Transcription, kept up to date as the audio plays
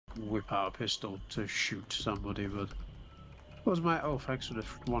whip out a pistol to shoot somebody, but what was my thanks for the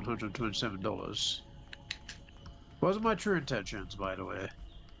 $127. What was my true intentions, by the way?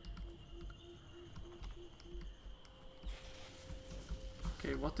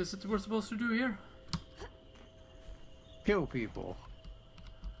 Okay, what is it we're supposed to do here? Kill people.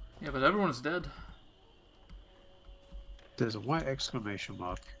 Yeah, but everyone's dead. There's a white exclamation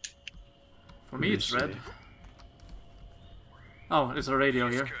mark. For me, it's red. Oh, there's a radio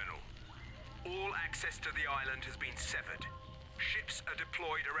Yes, here. Colonel. All access to the island has been severed. Ships are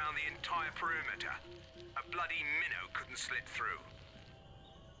deployed around the entire perimeter. A bloody minnow couldn't slip through.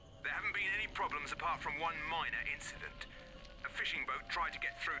 There haven't been any problems apart from one minor incident. A fishing boat tried to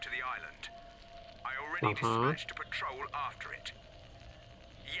get through to the island. I already dispatched a patrol after it.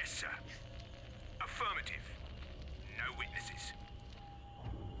 Yes, sir. Affirmative. No witnesses.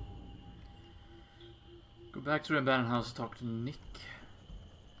 Go back to the abandoned house, talk to Nick.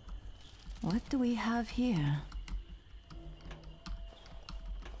 What do we have here?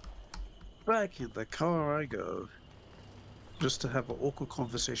 Back in the car I go. Just to have an awkward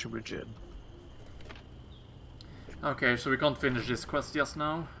conversation with Jin. Okay, so we can't finish this quest just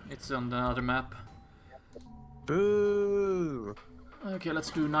now. It's on the other map. Boo! Okay, let's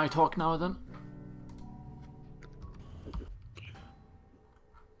do Nighthawk now then.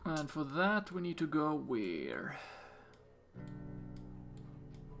 And for that we need to go where?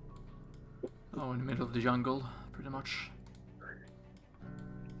 Oh, in the middle of the jungle, pretty much.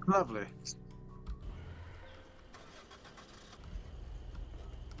 Lovely.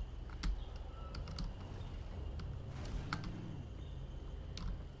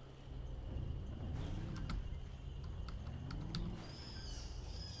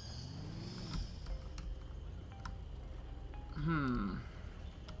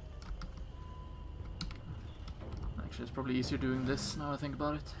 Actually, it's probably easier doing this now I think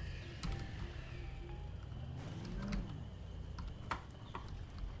about it.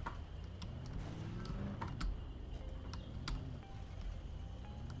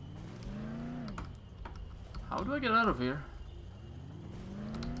 How do I get out of here?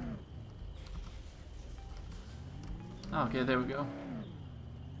 Okay, there we go.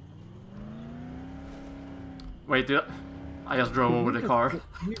 Wait, I just drove over the car.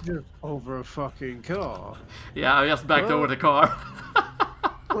 You just over a fucking car. Yeah, I just backed over the car.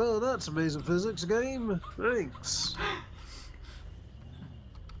 Well, that's amazing physics game. Thanks.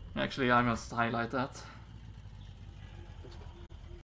 Actually, I must highlight that.